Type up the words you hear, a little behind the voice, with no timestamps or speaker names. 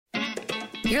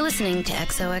You're listening to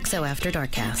XOXO After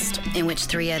Darkcast, in which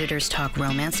 3 editors talk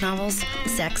romance novels,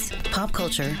 sex, pop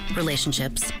culture,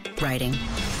 relationships, writing.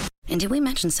 And did we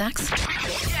mention sex?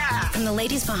 Yeah! From the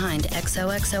ladies behind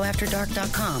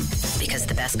XOXOAfterDark.com, because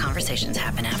the best conversations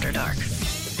happen after dark.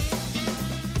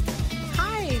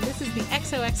 Hi, this is the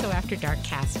XOXO After Dark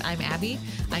cast. I'm Abby.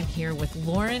 I'm here with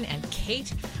Lauren and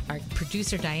Kate, our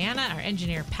producer Diana, our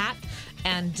engineer Pat,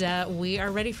 and we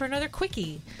are ready for another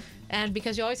quickie. And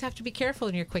because you always have to be careful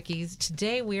in your quickies,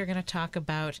 today we are going to talk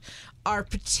about our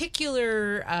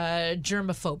particular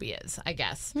germophobias, I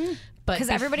guess. Because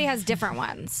everybody has different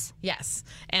ones. Yes.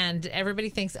 And everybody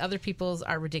thinks other people's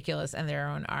are ridiculous and their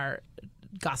own are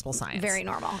gospel science. Very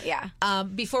normal, yeah.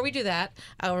 Before we do that,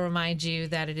 I'll remind you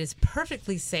that it is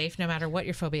perfectly safe, no matter what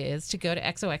your phobia is, to go to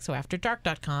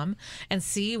xoxoafterdark.com and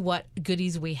see what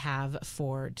goodies we have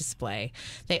for display.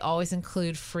 They always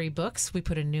include free books. We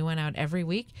put a new one out every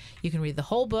week. You can read the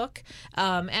whole book.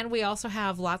 And we also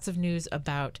have lots of news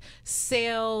about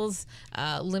sales,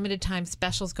 limited time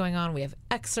specials going on. We have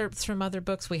excerpts from other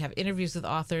books. We have interviews with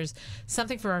authors,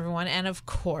 something for everyone. And of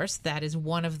course, that is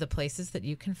one of the places that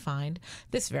you can find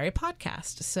this very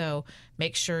podcast. So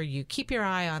make sure you keep your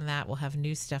eye on that. We'll have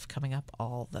new stuff coming up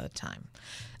all the time.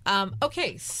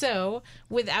 Okay, so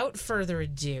without further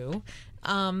ado,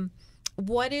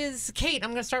 what is, Kate, I'm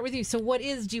going to start with you. So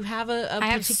do you have a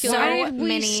particular... Why did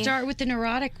we start with the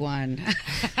neurotic one?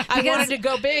 I wanted to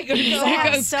go big or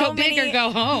go big or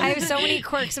go home. I have so many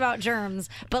quirks about germs,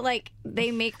 but like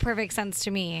they make perfect sense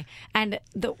to me. And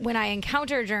when I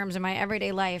encounter germs in my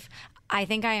everyday life, I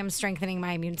think I am strengthening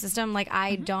my immune system. Like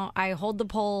I hold the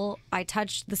pole, I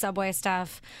touch the subway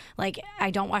stuff. Like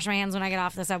I don't wash my hands when I get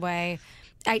off the subway.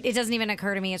 It doesn't even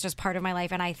occur to me. It's just part of my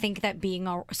life. And I think that being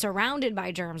surrounded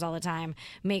by germs all the time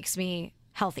makes me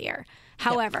healthier.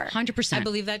 However, 100%. I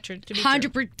believe that to be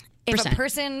 100%. If a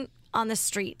person on the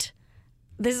street,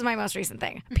 this is my most recent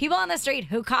thing. People on the street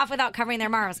who cough without covering their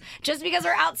mouths. Just because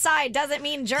we're outside doesn't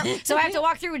mean germ. So I have to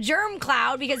walk through a germ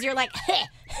cloud because you're like,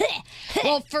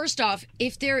 Well, first off,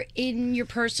 if they're in your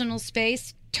personal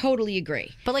space, totally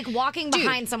agree. But like walking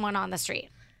behind someone on the street,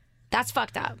 that's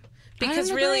fucked up.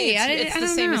 Because really, it's the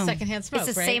same as secondhand smoke,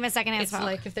 It's the same as secondhand smoke. It's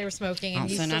like if they were smoking and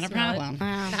Also you not a problem.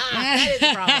 That is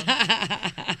a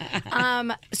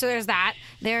problem. So there's that.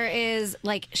 There is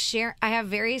like I have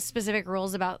very specific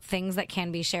rules about things that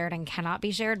can be shared and cannot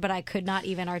be shared, but I could not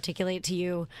even articulate to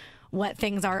you what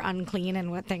things are unclean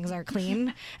and what things are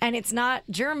clean. And it's not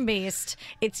germ-based.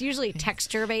 It's usually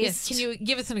texture-based. Yes. Can you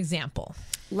give us an example?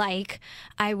 Like,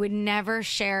 I would never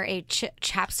share a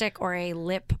chapstick or a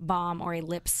lip balm or a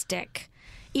lipstick.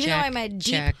 Even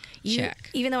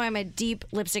though I'm a deep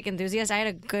lipstick enthusiast, I had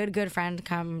a good friend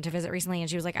come to visit recently, and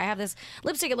she was like, I have this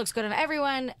lipstick, it looks good on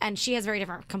everyone, and she has a very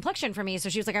different complexion from me, so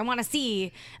she was like, I want to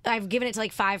see. I've given it to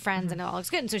like 5 friends, and it all looks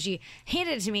good, and so she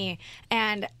handed it to me,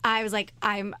 and I was like,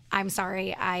 I'm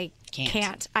sorry, I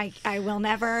can't. I will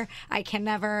never. I can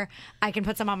never. I can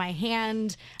put some on my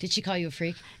hand. Did she call you a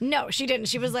freak? No, she didn't.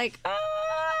 She was like,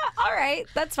 all right,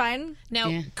 that's fine.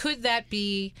 Now, could that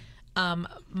be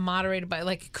moderated by,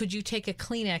 like, could you take a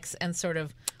Kleenex and sort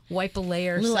of wipe a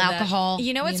layer? A little alcohol.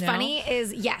 You know what's funny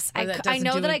is, yes, I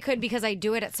know that I could because I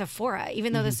do it at Sephora,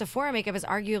 even though the Sephora makeup is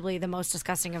arguably the most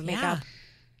disgusting of makeup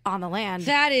on the land.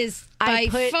 That is by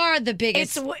far the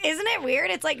biggest. Isn't it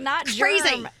weird? It's like not crazy.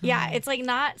 Germ. Yeah, it's like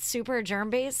not super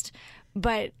germ-based,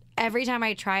 but every time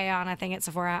I try on a thing at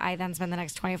Sephora, I then spend the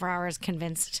next 24 hours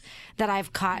convinced that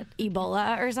I've caught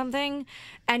Ebola or something,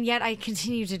 and yet I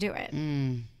continue to do it.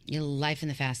 Your life in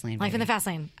the fast lane, baby. Life in the fast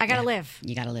lane. I gotta live.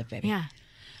 You gotta live, baby. Yeah.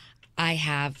 I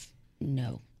have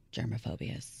no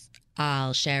germophobias.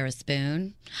 I'll share a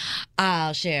spoon.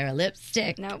 I'll share a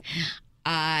lipstick. Nope.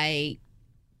 I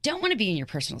don't want to be in your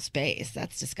personal space.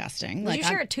 That's disgusting. Would you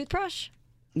share a toothbrush?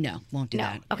 No, won't do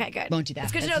that. Okay, good. Won't do that.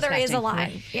 It's good to know That's there is a disgusting.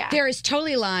 line. Yeah. There is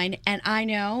totally a line, and I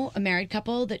know a married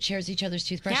couple that shares each other's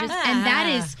toothbrushes, Yeah. and that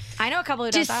is I know a couple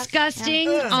who does that. disgusting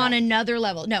on another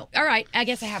level. No, all right, I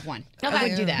guess I have one. Okay. I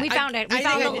would do that. We found it. We I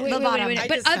found think the bottom.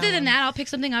 But other than that, I'll pick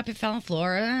something up. It fell on the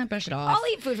floor. Brush it off.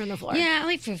 I'll eat food from the floor. Yeah,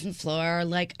 I'll eat food from the floor.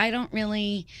 Like, I don't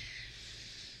really...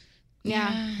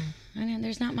 Yeah. I mean,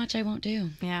 there's not much I won't do.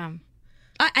 Yeah.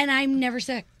 And I'm never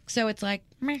sick. So it's like...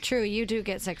 True, you do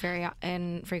get sick very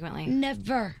infrequently.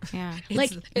 Never. Yeah.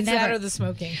 Like, It's never. that or the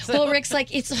smoking. So. Well, Rick's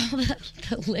like, it's all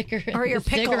the liquor Or your the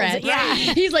pickles. cigarettes. Yeah.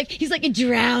 He's like, it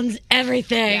drowns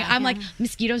everything. Yeah. I'm like,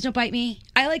 mosquitoes don't bite me.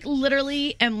 I like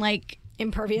literally am like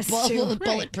impervious to.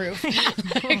 Bulletproof.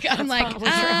 I'm like, Only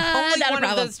not a one of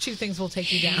problem. those two things will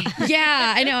take you down.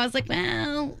 Yeah, I know. I was like,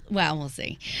 well, we'll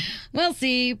see. We'll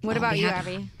see. What about you,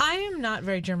 Abby? I am not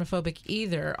very germophobic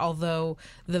either, although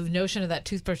the notion of that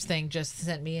toothbrush thing just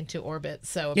sent me into orbit.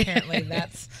 So apparently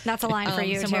that's a line for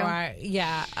you, too.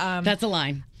 That's a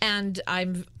line. And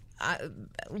I'm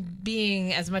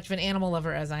being as much of an animal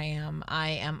lover as I am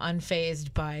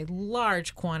unfazed by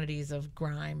large quantities of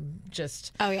grime.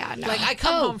 Just no. Like I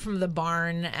come home from the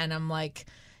barn and I'm like,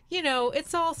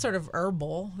 it's all sort of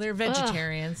herbal. They're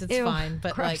vegetarians. It's fine,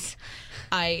 but gross.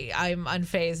 like I'm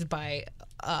unfazed by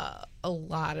a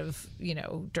lot of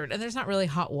dirt, and there's not really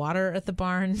hot water at the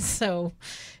barn, so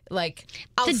like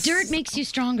the dirt makes you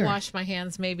stronger. Wash my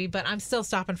hands maybe, but I'm still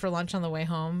stopping for lunch on the way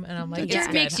home, and I'm like, The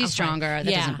dirt makes you stronger. That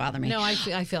doesn't bother me. No, I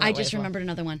feel that I way just as well. remembered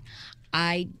another one.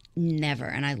 I never,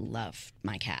 and I love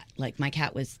my cat. Like my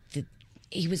cat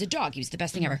he was a dog. He was the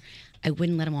best thing ever. I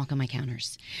wouldn't let him walk on my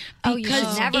counters. Oh, you should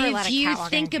never if let a you cat walk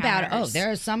think on about it, counters.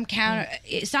 there are some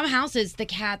some houses the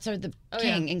cats are the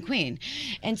king and queen,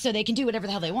 and so they can do whatever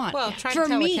the hell they want. Well, try to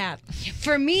tell a cat.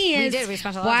 For me, We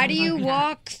spent a lot of why time do you talking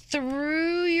walk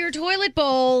through your toilet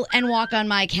bowl and walk on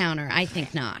my counter? I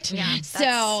think not. Yeah, so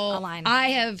that's a line. I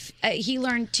have. He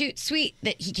learned too sweet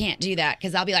that he can't do that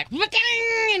because I'll be like,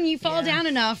 and you fall down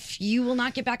enough, you will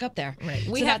not get back up there. Right.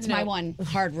 So that's my one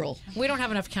hard rule. We don't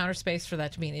have enough counter space for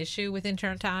that to be an issue with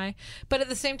intern Ty, but at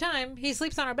the same time, he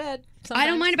sleeps on our bed. Sometimes. I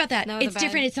don't mind about that. No, It's the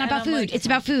different. bed. It's not I about don't food. like It's it.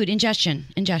 about food. Ingestion.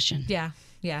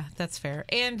 Yeah, that's fair.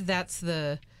 And that's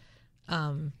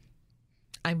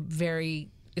I'm very,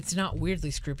 it's not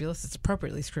weirdly scrupulous, it's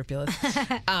appropriately scrupulous.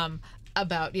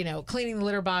 About, cleaning the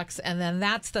litter box, and then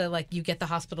that's you get the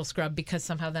hospital scrub because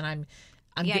somehow then I'm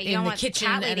you in don't the want kitchen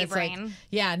cat and lady it's brain.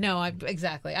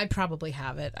 exactly. I probably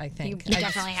have it, I think. You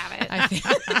definitely have it. I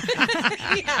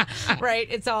think, yeah, right.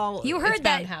 It's all. You it's heard bound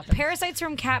that to happen. parasites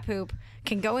from cat poop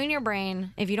can go in your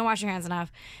brain if you don't wash your hands enough,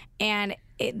 and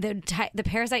the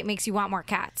parasite makes you want more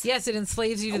cats. Yes, it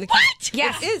enslaves you to the What? cat.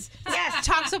 Yes. It is. Yes.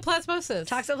 Toxoplasmosis.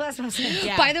 Toxoplasmosis.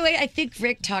 Yeah. By the way, I think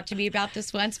Rick talked to me about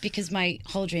this once because my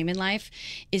whole dream in life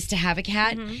is to have a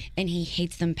cat, and he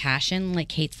hates them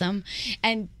hates them,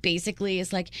 and basically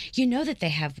is like, that they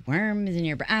have worms in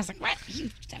your brain. I was like, what? You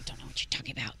don't know what you're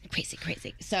talking about. Crazy.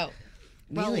 So.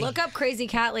 Well, Really? look up crazy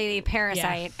cat lady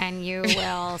parasite, and you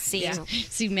will see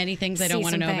See many things I don't see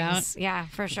want to some know about. things. Yeah,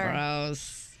 for sure.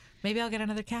 Gross. Maybe I'll get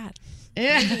another cat.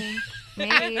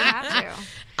 Maybe you have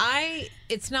to.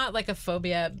 It's not like a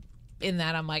phobia in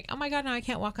that I'm like, oh my God, no, I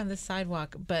can't walk on this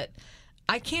sidewalk. But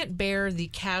I can't bear the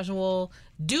casual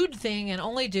dude thing and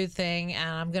only dude thing. And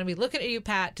I'm going to be looking at you,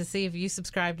 Pat, to see if you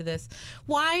subscribe to this.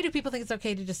 Why do people think it's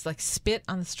okay to just spit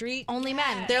on the street? Only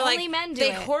men. They're Only like, men do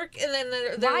they it. hork, and then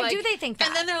they're Why like, do they think that?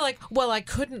 And then they're like, well, I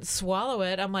couldn't swallow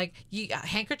it. I'm like, a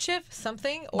handkerchief,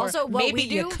 something, or Also, what maybe we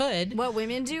do, you could. what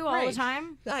women do all the Right.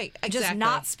 time, Like, just exactly.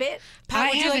 not spit. Pat,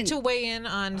 would you like haven't- to weigh in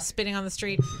on spitting on the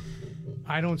street?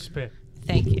 I don't spit.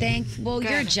 Thank you.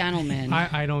 You're a gentleman.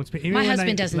 I don't spit. Even My when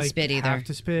husband I, doesn't spit either. Have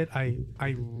to spit. I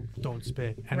don't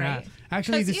spit. And Right.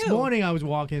 actually, 'Cause this you. morning I was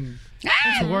walking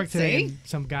to work today, see? and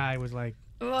some guy was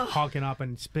hawking up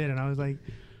and spit, and I was like,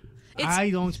 I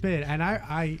don't spit, and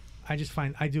I just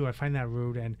find I find that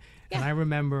rude, and I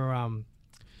remember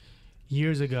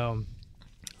years ago,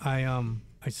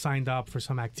 I signed up for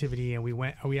some activity, and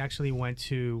we actually went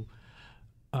to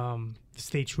the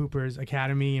State Troopers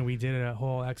Academy, and we did a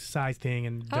whole exercise thing,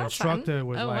 and the instructor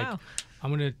was like, wow. I'm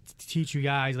gonna teach you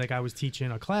guys like I was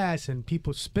teaching a class, and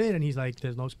people spit, and he's like,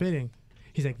 there's no spitting.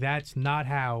 He's like, that's not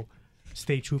how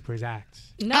State Troopers act.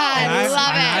 No, I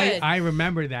love it. I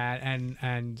remember that, and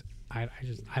I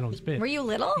don't spit. Were you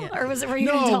little, or were you?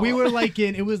 No, adult? we were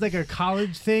it was like a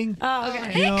college thing. Oh,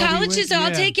 okay. Hey, colleges,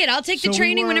 I'll take it. I'll take the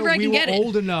training whenever I can get it. We were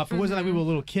old enough. It wasn't like we were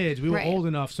little kids. We were Right. old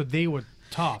enough, so they were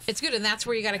tough. It's good, and that's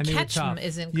where you got And to they were catch them tough.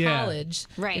 is in Yeah. college,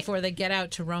 Right. before they get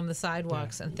out to roam the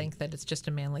sidewalks and think that it's just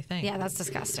a manly thing. Yeah, that's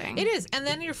disgusting. It is, and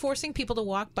then you're forcing people to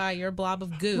walk by your blob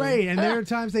of goo. Right, and there are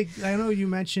times I know you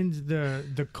mentioned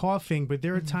the coughing, but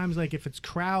there are times if it's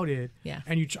crowded, Yeah.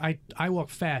 and I walk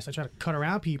fast, I try to cut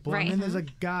around people, Right. and then there's a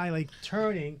guy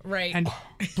turning, Right. and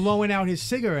blowing out his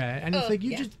cigarette, and it's like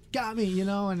you yeah. just got me,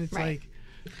 and it's Right.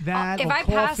 that. If or I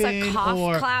pass a coughing, cough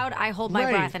or, cloud, I hold my right.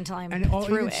 breath until I'm and, or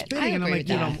through even it. spitting, I and I'm agree like,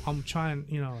 with that. I'm trying,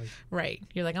 Right.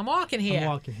 You're like, I'm walking here. I'm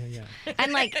walking here, yeah.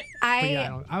 And But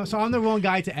yeah, I'm the wrong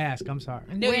guy to ask. I'm sorry.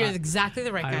 No, you're exactly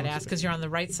the right guy don't to ask because you're on the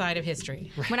right side of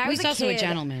history. when I was He's a also a kid,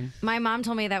 gentleman. my mom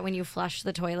told me that when you flush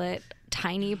the toilet,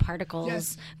 tiny particles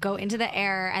Yes. go into the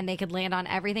air and they could land on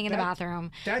everything in the That- bathroom.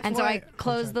 that's And so why- I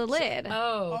closed the lid.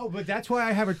 Oh. Oh, but that's why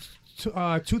I have a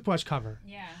toothbrush cover.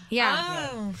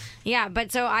 Yeah,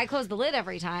 but so I close the lid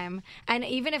every time, and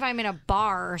even if I'm in a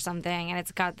bar or something and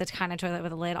it's got the kind of toilet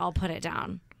with a lid, I'll put it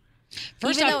down.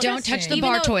 First off, don't touch the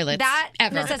bar toilets. That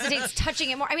ever. necessitates touching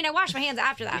it more. I mean, I wash my hands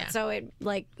after that, so it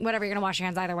whatever, you're gonna wash your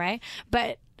hands either way.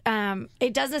 But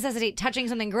it does necessitate touching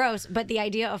something gross. But the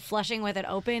idea of flushing with it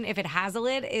open, if it has a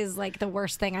lid, is like the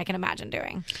worst thing I can imagine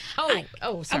doing. Sorry.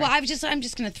 Well, I'm just going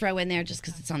to throw in there just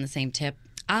because it's on the same tip.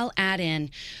 I'll add in,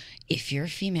 if you're a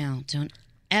female, don't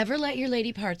ever let your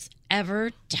lady parts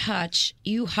ever touch.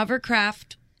 You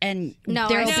hovercraft. And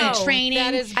there's a training.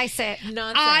 That is I sit.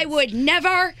 Nonsense. I would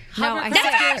never.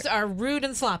 Hovercrafters are rude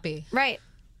and sloppy. Right.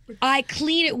 I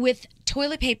clean it with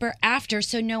toilet paper after,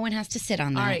 so no one has to sit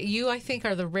on that. All right, you I think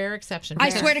are the rare exception. I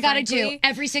swear to God, I do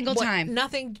every single time.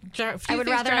 Nothing. I would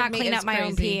rather not clean up my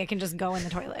own pee. It can just go in the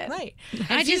toilet. Right. But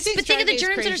think of the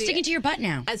germs that are sticking to your butt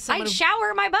now. I'd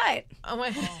shower my butt. Oh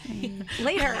my.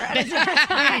 Later.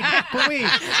 But wait.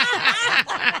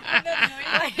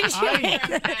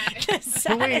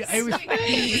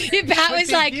 Pat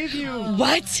was like,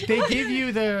 what? They give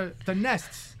you the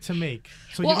nests to make.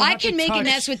 So well, I can make a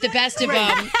nest with the best of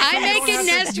them. I make a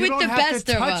nest with the best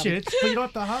of them. You don't have to touch it, but you don't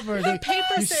have to hover. The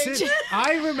paper sit.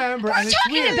 I remember. We're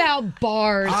talking about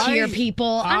bars here,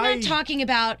 people. I'm not talking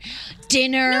about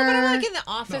dinner. No, but I'm like in the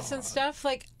office and stuff.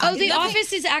 Like, the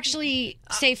office is actually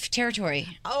safe territory.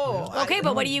 Oh, okay,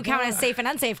 but what do you count as safe and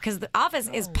unsafe? Because the office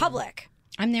is public.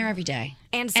 I'm there every day.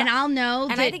 And I'll know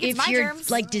that if you're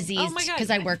germs. like diseased because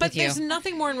I work with you. But there's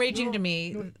nothing more enraging to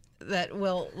me that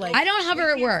will like. I don't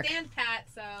hover at work. Stand pat,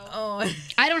 so. Oh,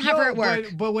 I don't hover at work.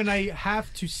 But when I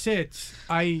have to sit,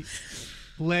 I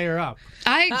layer up.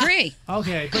 I agree.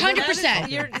 Okay, 100%.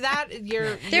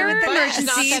 There are emergencies.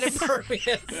 Not that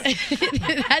impervious.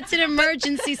 That's an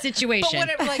emergency situation. But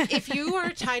whatever, like if you are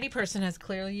a tidy person, as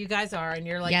clearly you guys are, and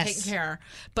you're like taking care.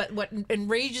 But what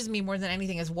enrages me more than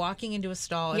anything is walking into a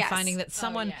stall and finding that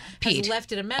someone has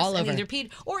left it a mess and either peed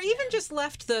or even just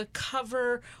left the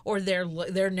cover or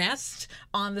their nest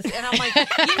on the. And I'm like,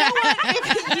 you know what?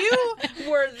 If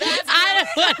you were that, I don't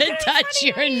want to touch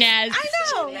your nest. I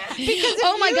know. Because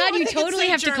oh my God, you totally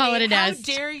have to call it a nest.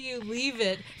 How dare you leave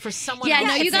it for someone else? Yeah,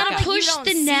 no, you got to push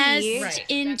the nest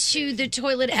into the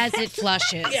toilet as it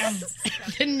flushes.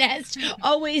 The nest,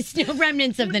 always no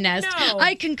remnants of the nest. No.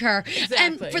 I concur. Exactly.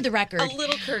 And for the record, a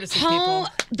little courtesy, home, people.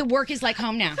 The work is like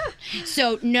home now.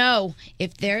 So no,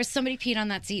 if there's somebody peed on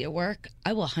that seat at work,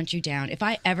 I will hunt you down. If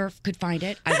I ever could find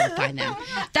it, I will find them.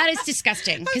 That is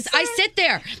disgusting because I sit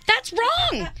there. That's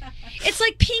wrong. It's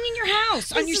like peeing in your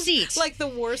house on your seat. Like the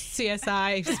worst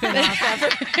CSI spinoff ever.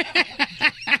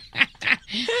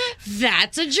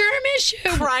 That's a germ issue.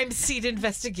 Crime Scene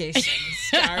Investigation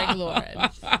starring Lauren.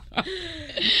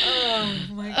 Oh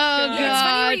my God. It's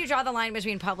funny where you draw the line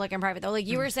between public and private, though. Like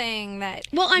you were saying that.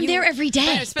 Well, I'm there every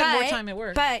day. I spend more time at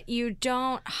work. But you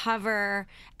don't hover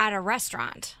at a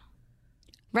restaurant.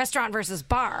 Restaurant versus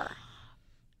bar.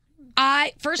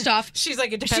 First off, she's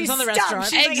like, it depends on the stumped. restaurant.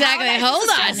 She's exactly. Like,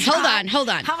 Hold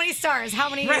on. How many stars? How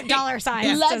many dollar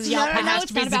signs? Let's does Yelp have? it has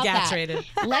to be gas rated.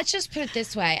 Let's just put it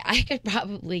this way. I could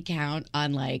probably count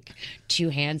on like 2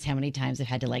 hands how many times I've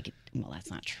had to like, well,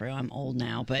 that's not true. I'm old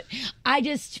now, but I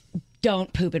just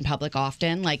don't poop in public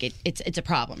often. Like it's a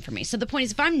problem for me. So the point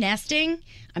is, if I'm nesting,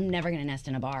 I'm never going to nest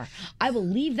in a bar. I will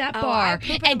leave that bar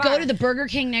and go to the Burger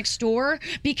King next door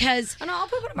because. Oh, no, I'll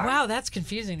poop in a bar. Wow, that's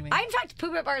confusing to me. I in fact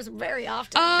poop at bars very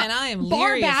often. And I am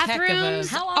bar leery as heck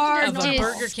bathrooms of a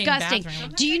Burger King disgusting.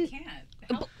 bathroom. Do you?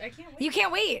 I can't wait. You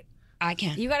can't wait. I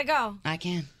can. You got to go. I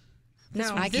can.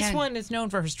 This one is known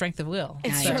for her strength of will.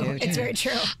 It's true. It's very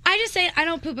true. I just say I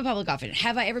don't poop in public often.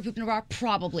 Have I ever pooped in a bar?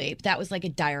 Probably. That was like a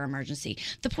dire emergency.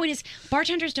 The point is,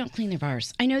 bartenders don't clean their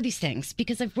bars. I know these things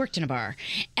because I've worked in a bar.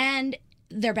 And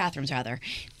their bathrooms, rather.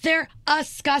 They're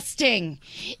disgusting.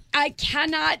 I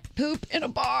cannot poop in a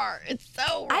bar. It's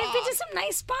so wrong. I've been to some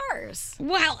nice bars.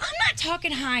 Well, I'm not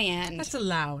talking high end. That's a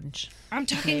lounge. I'm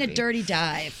talking a dirty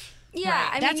dive. Yeah,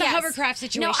 I mean, that's a hovercraft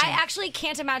situation. No, I actually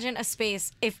can't imagine a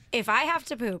space if I have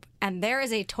to poop and there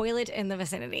is a toilet in the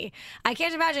vicinity. I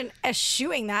can't imagine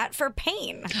eschewing that for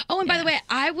pain. Oh, and by the way,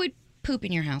 I would poop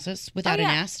in your houses without a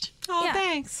nest. Oh,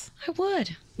 thanks. I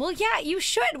would. Well, yeah, you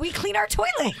should. We clean our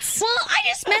toilets. Well, I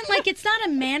just meant like it's not a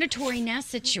mandatory nest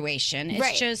situation.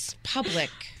 It's just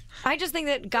public. I just think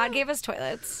that God gave us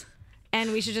toilets.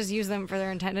 And we should just use them for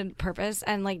their intended purpose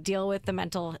and like deal with the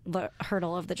mental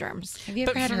hurdle of the germs. Have you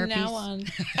ever had herpes? Now on,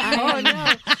 oh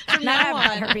no! From now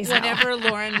on, whenever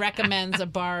Lauren recommends a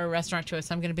bar or restaurant to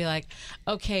us, I'm going to be like,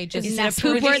 okay, just is it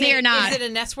poop worthy or not? Is it a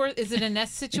nest Is it a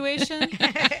nest situation?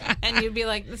 And you'd be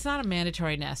like, it's not a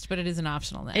mandatory nest, but it is an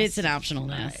optional nest. It's an optional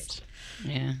nest.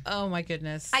 Yeah. Oh my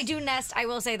goodness. I do nest. I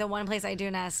will say the one place I do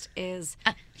nest is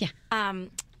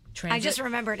Transit. I just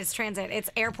remembered it's transit. It's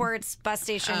airports, bus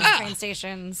stations, train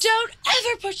stations. Don't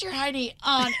ever put your hiney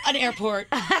on an airport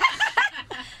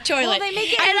toilet. Well, they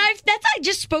make it. I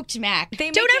just spoke to Mac. They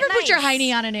make Don't it ever put your nice.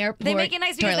 hiney on an airport. They make it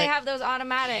nice because toilet. they have those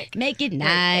automatic. Make it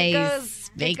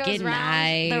nice. It goes round,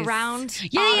 nice. The round.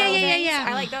 Yeah. things.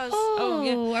 I like those.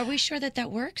 Oh, are we sure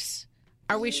that works?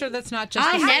 Are we sure that's not just?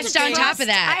 I the nest same on thing? top of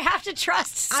that. I have to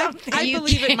trust something. I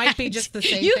believe it might be just the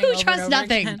same You thing. over trust and over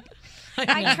nothing. again.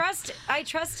 I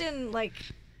trust in like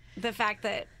the fact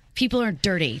that People are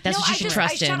dirty. That's what you should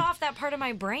trust I in. shut off that part of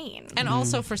my brain. And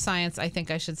also for science, I think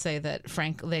I should say that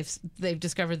Frank, they've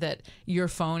discovered that your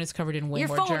phone is covered in way Your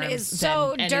more phone germs is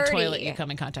so than dirty. any toilet you come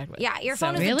in contact with. Yeah, your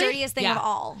phone is Really? the dirtiest thing Yeah. of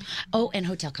all. Oh, and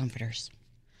hotel comforters.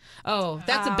 Oh,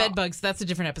 that's a bed bugs. That's a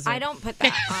different episode. I don't put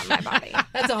that on my body.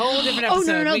 That's a whole different Oh,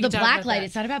 episode. no. We The can talk black about light. that.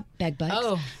 It's not about bed bugs.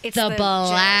 Oh, It's the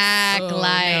black Oh,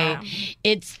 light. no.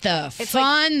 It's the It's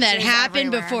fun like that jizz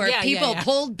happened everywhere. before Yeah, people yeah.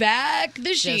 pulled back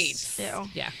the sheets. Ew.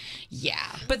 yeah. Yeah.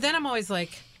 But then I'm always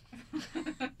like,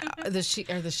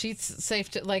 the sheets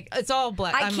safe to like? It's all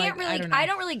black. I I'm can't like, really. I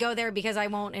don't know. really go there because I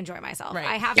won't enjoy myself. Right.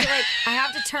 I have to I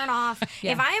have to turn off.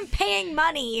 If I am paying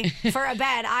money for a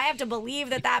bed, I have to believe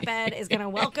that bed is going to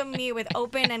welcome me with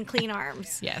open and clean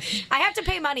arms. Yes. I have to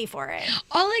pay money for it.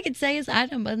 All I can say is it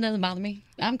doesn't bother me.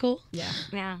 I'm cool. Yeah,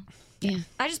 Yeah. Yeah,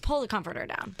 I just pull the comforter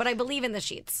down, but I believe in the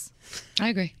sheets. I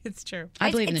agree. it's true.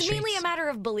 I believe in the It's mainly sheets. a matter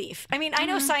of belief. I mean, I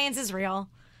know science is real.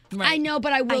 I know,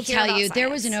 but I will hear tell about you, there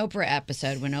was an science. Oprah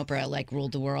episode when Oprah like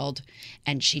ruled the world,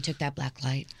 and she took that black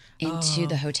light into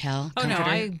the hotel. Oh no, comforter,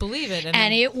 I believe it.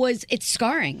 and it's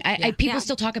scarring. People Yeah.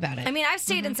 still talk about it. I mean, I've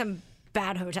stayed in some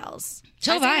bad hotels.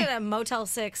 So have stayed I. at a Motel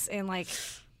 6 in like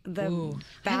the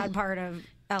bad part of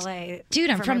LA. Dude,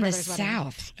 I'm for from my the brother's wedding.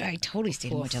 South. I totally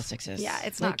stayed in Motel 6s. Yeah,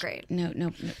 it's not great. No.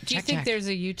 Do you think there's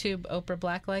a YouTube Oprah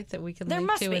blacklight that we can There link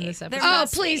must to be. in this There episode? Oh,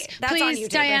 must be. please, That's on please, YouTube, if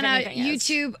Diana, anything is.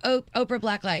 YouTube Oprah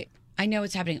Blacklight. I know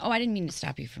it's happening. Oh, I didn't mean to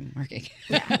stop you from working.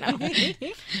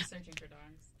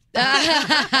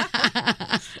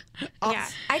 Yeah,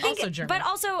 I think. Also German. But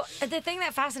also, the thing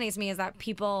that fascinates me is that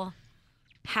people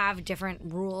have different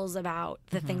rules about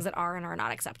the things that are and are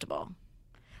not acceptable.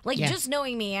 Like Yeah. just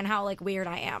knowing me and how like weird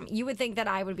I am, you would think that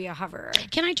I would be a hoverer.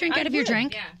 Can I drink out of your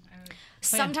drink? Yeah.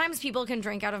 Sometimes people can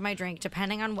drink out of my drink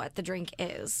depending on what the drink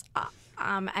is,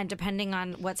 and depending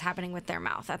on what's happening with their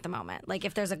mouth at the moment. Like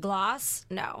if there's a gloss,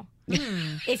 no.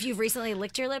 If you've recently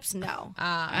licked your lips, no.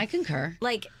 I concur.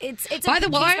 Like it's By a the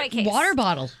case way, by case. water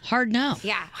bottle. Hard no.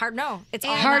 Yeah, hard no. It's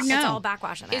all Hard no. It's all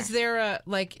backwash in there. Is there a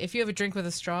like if you have a drink with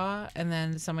a straw and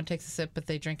then someone takes a sip but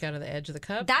they drink out of the edge of the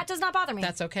cup? That does not bother me.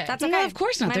 That's okay. That's okay. No, of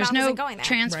course not. My There's mouth no isn't going there.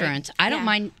 transference. I don't Yeah.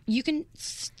 mind. You can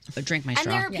drink my And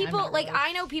straw. there are people like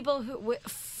I know people who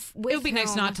with it would be nice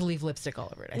whom- not to leave lipstick all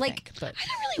over it. I Like- think, but I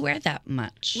don't really wear that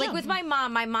much. Like with my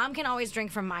mom can always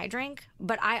drink from my drink,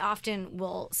 but I often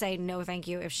will say no, thank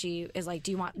you if she is like,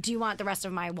 do you want the rest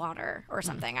of my water or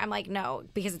something? I'm like, no,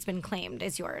 because it's been claimed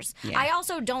it's yours. I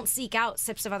also don't seek out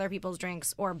sips of other people's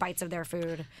drinks or bites of their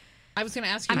food. I was going to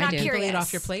ask you, I'm not do you curious. eat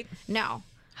off your plate? No,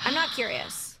 I'm not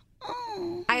curious.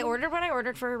 I ordered what I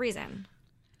ordered for a reason.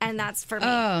 And that's for me.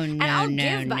 Oh, and no, I'll no,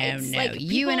 give no, bites. no. Like,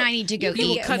 You and I need to go you can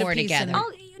eat give- cut a more piece together. and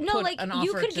Oh no! put Like an you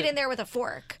offer could to- get in there with a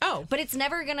fork. Oh. but it's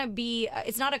never gonna be.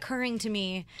 It's not occurring to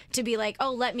me to be like,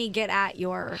 oh, let me get at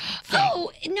your. Thing.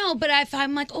 Oh, no, but if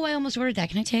I'm like, oh, I almost ordered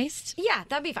that. Can I taste? Yeah,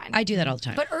 that'd be fine. I do that all the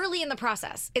time. But early in the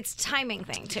process, it's timing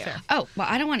thing too. Oh, well,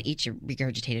 I don't want to eat your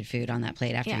regurgitated food on that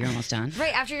plate after Yeah. you're almost done.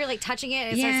 Right after you're like touching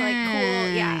it, it starts like cool.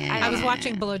 Yeah, I was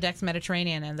watching Below Decks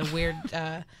Mediterranean and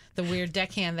the weird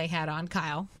deckhand they had on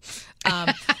Kyle.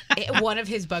 One of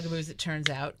his bugaboos, it turns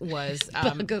out, was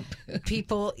Bugaboo.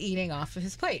 people eating off of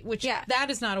his plate, which Yeah. that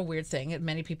is not a weird thing.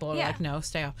 Many people are Yeah. like, no,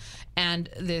 stay off. And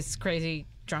this crazy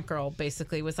drunk girl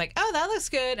basically was like, oh, that looks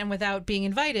good. And without being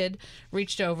invited,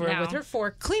 reached over No. with her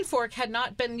fork. Clean fork, had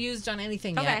not been used on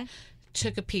anything Okay. yet.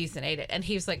 Took a piece and ate it. And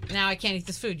he was like, now I can't eat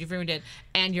this food. You've ruined it.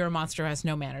 And you're a monster who has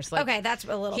no manners. Like, Okay, that's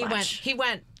a little much. He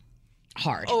went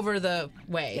Hard. over the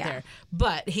way Yeah. there.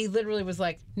 But he literally was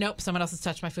like, nope, someone else has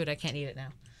touched my food. I can't eat it now.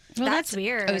 Well, that's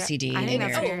weird. OCD. I think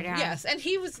that's weird. weird. Yeah. Yes. And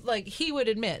he was like, he would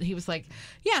admit, he was like,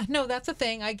 yeah, no, that's a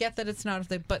thing. I get that it's not a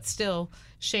thing, but still,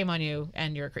 shame on you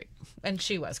and you're a creep. And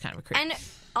she was kind of a creep. And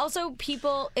also,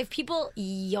 if people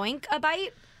yoink a bite,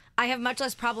 I have much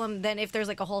less problem than if there's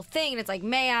like a whole thing and it's like,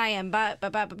 may I and but,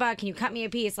 can you cut me a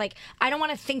piece? Like, I don't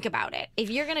want to think about it. If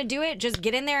you're gonna do it, just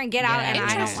get in there and get out, and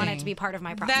I don't want it Interesting. to be part of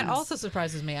my process. that also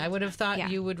surprises me. I would have thought Yeah.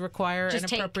 you would require Just an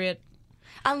take- appropriate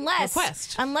unless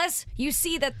request. unless you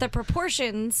see that the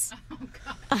proportions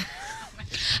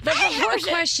The I have a proportion.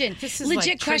 question. This is legit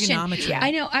like question. trigonometry.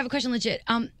 I know. I have a question. Legit.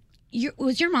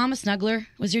 Was your mom a snuggler?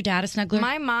 Was your dad a snuggler?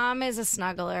 My mom is a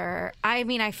snuggler. I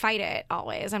mean, I fight it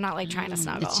always. I'm not like trying to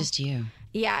snuggle. It's just you.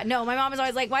 Yeah, no, my mom is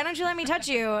always like, why don't you let me touch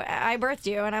you? I birthed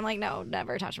you. And I'm like, no,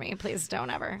 never touch me. Please don't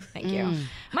ever. Thank you.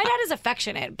 My dad is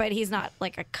affectionate, but he's not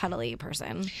like a cuddly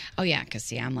person. Oh, yeah, because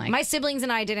see, I'm like... My siblings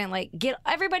and I didn't like get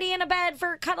everybody in a bed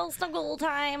for cuddle snuggle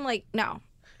time. Like, no.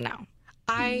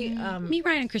 Me,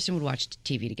 Ryan, and Kristen would watch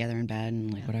TV together in bed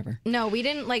and like whatever. No, we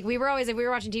didn't. Like, we were always, if we were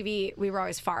watching TV, we were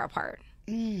always far apart.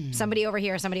 Somebody over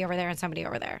here, somebody over there, and somebody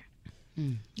over there.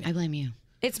 I blame you.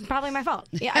 It's probably my fault.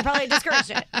 Yeah, I probably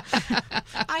discouraged it.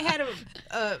 I had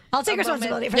I'll take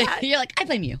responsibility for that. You're like, I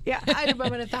blame you. Yeah. I had a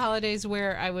moment at the holidays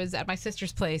where I was at my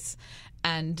sister's place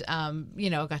and,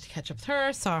 got to catch up with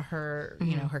her, saw her,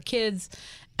 her kids.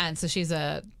 And so she's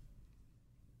a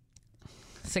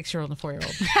 6-year-old and a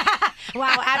 4-year-old.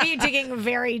 Wow, Abby digging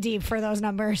very deep for those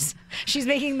numbers. She's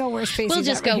making the worst faces. We'll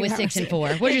just go with 6 and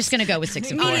 4. We're just going to go with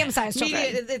 6 and 4. Medium-sized children.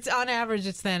 It's on average.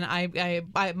 It's then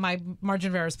my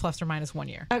margin of error is plus or minus 1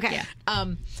 year. Okay. Yeah.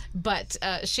 But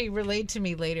she relayed to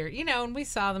me later, and we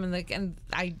saw them and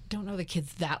I don't know the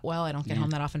kids that well. I don't get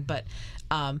home that often, but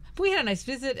we had a nice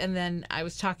visit. And then I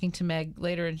was talking to Meg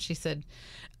later, and she said,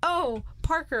 "Oh,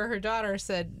 Parker, her daughter,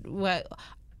 said what."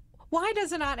 Why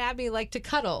doesn't Aunt Abby like to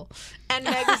cuddle? And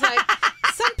Meg was like,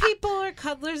 some people are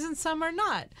cuddlers and some are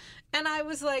not. And I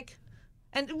was like,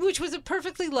 which was a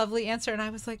perfectly lovely answer. And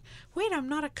I was like, wait, I'm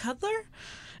not a cuddler?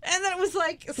 And then it was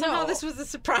like, somehow this was a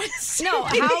surprise to No,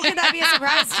 me. how could that be a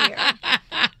surprise to you?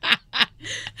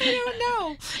 I don't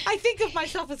know. I think of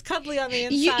myself as cuddly on the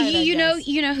inside.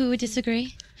 You know who would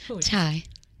disagree? Ty.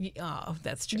 Oh,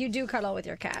 that's true. You do cuddle with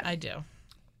your cat. I do.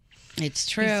 It's He's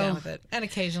true. down with it. And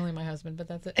occasionally my husband, but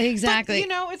that's it. Exactly.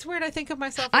 But, it's weird. I think of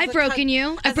myself as I've broken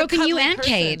you. I've broken you and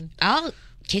Kate. person. I'll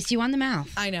kiss you on the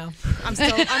mouth. I know. I'm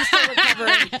still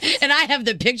recovering. And I have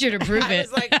the picture to prove I it.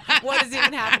 was like, what is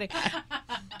even happening?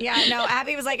 Yeah, no,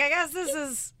 Abby was like, I guess this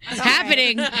is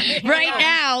happening right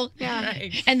now. Yeah.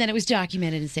 Right. And then it was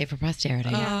documented and saved for posterity.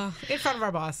 In front of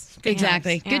our boss.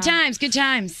 Exactly. Good times. Good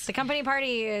times. The company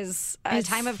party is a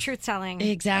time of truth-telling.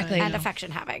 Exactly. And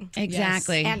affection-having.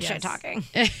 Exactly. And shit-talking.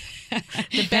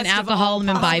 And alcohol and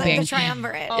imbibing. The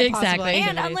triumvirate. Exactly.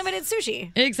 And unlimited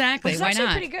sushi. Exactly. Which is Why actually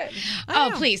not? pretty good.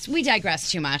 Oh, please. We digress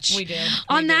too much. We do.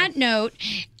 On that note,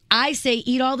 I say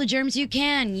eat all the germs you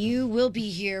can. You will be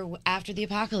here after the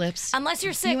apocalypse. Unless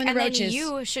you're sick, You and the and then roaches.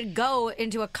 you should go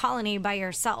into a colony by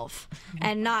yourself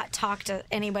and not talk to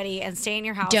anybody and stay in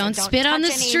your house. Don't and spit on touch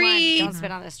the anyone. street. Don't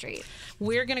spit on the street.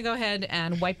 We're going to go ahead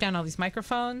and wipe down all these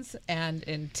microphones. And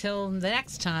until the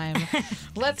next time,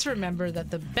 let's remember that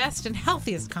the best and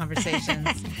healthiest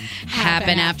conversations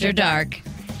Happen after dark.